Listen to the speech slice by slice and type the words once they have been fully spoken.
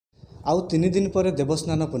आउ 3 दिन पर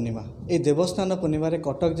देवस्नान पूर्णिमा ए देवस्नान पूर्णिमा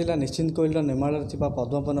कटक जिला निश्चिंत कोइल नेमाल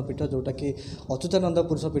पद्मपन पीठ जोटा कि अच्युतानंद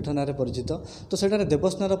पुरुष पीठ ना परिचित तो सेठारे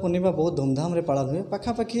देवस्नान पूर्णिमा बहुत धूमधाम रे पालन हुए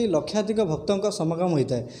पाखापाखि लक्षाधिक भक्तों समागम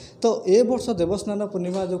होता है। तो ए वर्ष देवस्नान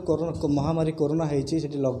पूर्णिमा जो कोरोना महामारी कोरोना होती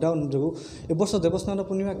लॉकडाउन जो ए वर्ष देवस्नान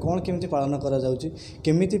पूर्णिमा कौन केमिति पालन करा जाउची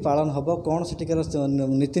केमिति पालन हबो कौन सेटिकार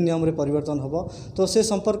नीति नियम रे परिवर्तन हबो तो से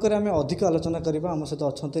संपर्क में आम अधिक आलोचना करबा। आम सहित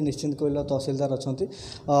अच्छा निश्चिंत कोइल तहसीलदार अच्छा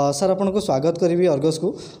सर आपको स्वागत करी अर्गस को।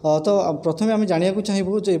 तो प्रथम आम जाना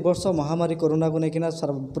चाहबू जो वर्ष महामारी कोरोना को लेकिन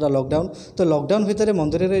सारा पूरा लॉकडाउन तो लॉकडाउन भितर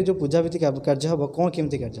मंदिर में जो पूजाविधि कार्य हम कौन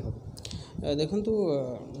केमती कार्य हम देखु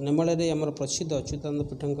नेमाल आम प्रसिद्ध अच्युतानंद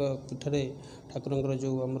पीठरे ठाकुर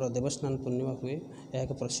जो आम देवस्नान पूर्णिमा हुए यह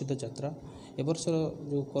एक प्रसिद्ध यात्रा ए वर्ष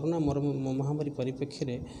जो कोरोना महामारी परिप्रेक्षी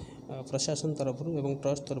में प्रशासन तरफ एवं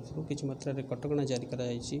ट्रस्ट तरफ किसी मात्रा कटकणा जारी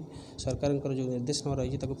कराई सरकार जो निर्देशनामा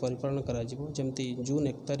रही परिपालन करमती जून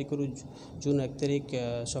 1 तारिख जून 1 तारिख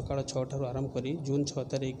सकाल 6 आरंभ कर जून 6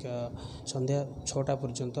 तारिख संध्या 6टा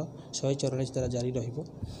पर्यंत 144 द्वारा जारी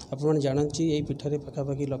रहा। जानते यही पीठर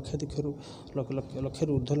पखापाखि लक्षरू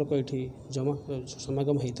ऊर्ध्व लोक ये जमा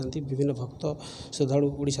समागम होता विभिन्न भक्त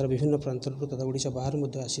श्रद्धालु ओडिशार विभिन्न प्रांतर तथा ओडिशा बाहर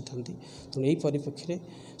आसी था। तेणु यही परिप्रेक्षी में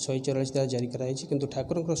 144 द्वारा जारी कराई किंतु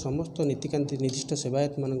ठाकुर समस्त नीतिकांति निर्दिष्ट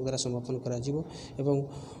सेवायत मान द्वारा समापन करा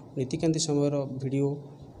नीतिकांति समय वीडियो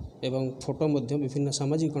एवं फोटो विभिन्न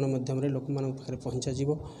सामाजिक गणमाध्यम लोक पाखे पहुँचा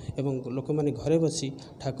एवं लोक मैंने घरे बसी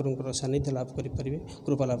ठाकुर सानिध्य लाभ करें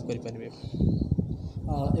कृपा लाभ करें।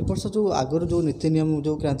 ए वर्ष जो आगर जो नीति नियम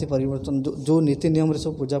जो क्रांति परिवर्तन जो नीति नियम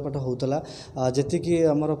सब पूजापाठ होता जी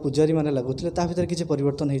आमर पूजारी मैंने लगुले भर किसी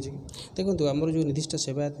परिवर्तन हो देखो आमर जो निर्दिष्ट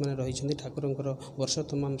सेवायत मैंने रही ठाकुर वर्ष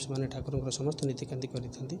तमाम से ठाकुर समस्त नीतिकांति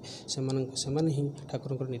करते ही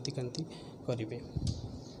ठाकुर नीतिकांति करेंगे।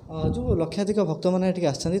 जो लक्षाधिक भक्त मैंने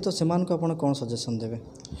आसती तो से कौन सजेसन देवे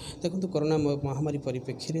देखो कोरोना महामारी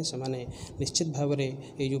परिप्रेक्षी में से निश्चित भाव में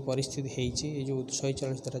ये जो परिस्थिति है जो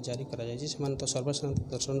 144 द्वारा जारी कर तो सर्वसाधारण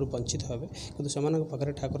दर्शन वंचित हे कि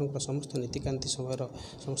से ठाकुर समस्त नीतिकांति समय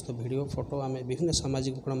समस्त वीडियो फोटो आम विभिन्न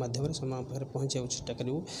सामाजिक गणमाध्यम पाखे पहुँचा चेष्टा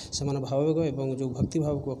करूँ से भाववेग और जो भक्ति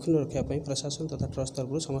भाव को अक्षुण्ण रखापी प्रशासन तथा ट्रस्ट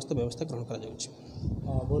तरफ समस्त व्यवस्था ग्रहण कर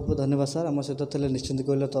बहुत बहुत धन्यवाद सर। आम सहित थे निश्चिंत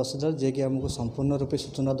कोइल तहसीलदार जे कि आमको संपूर्ण रूपे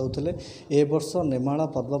सूचना दौले ए वर्ष नेमाल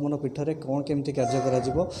पद्मपन पीठरे कौन केमती कार्य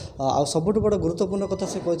कर सबुठ बड़ गुरुत्वपूर्ण कथा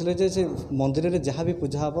से कहते से मंदिर में जहाँ भी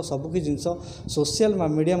पूजा हम सबकि जिनस सोशल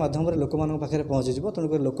मीडिया माध्यम लोक पाखे पहुँची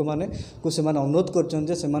तेणुक लोक मैंने अनुरोध कर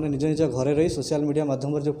निज निज घर रही सोशल मीडिया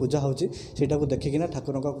माध्यम जो पूजा होटा को देखिकिना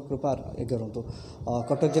ठाकुर कृपा करूँ।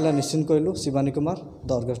 कटक जिला निश्चिंत कोइलू शिवानी कुमार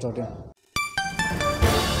द अर्गस.in।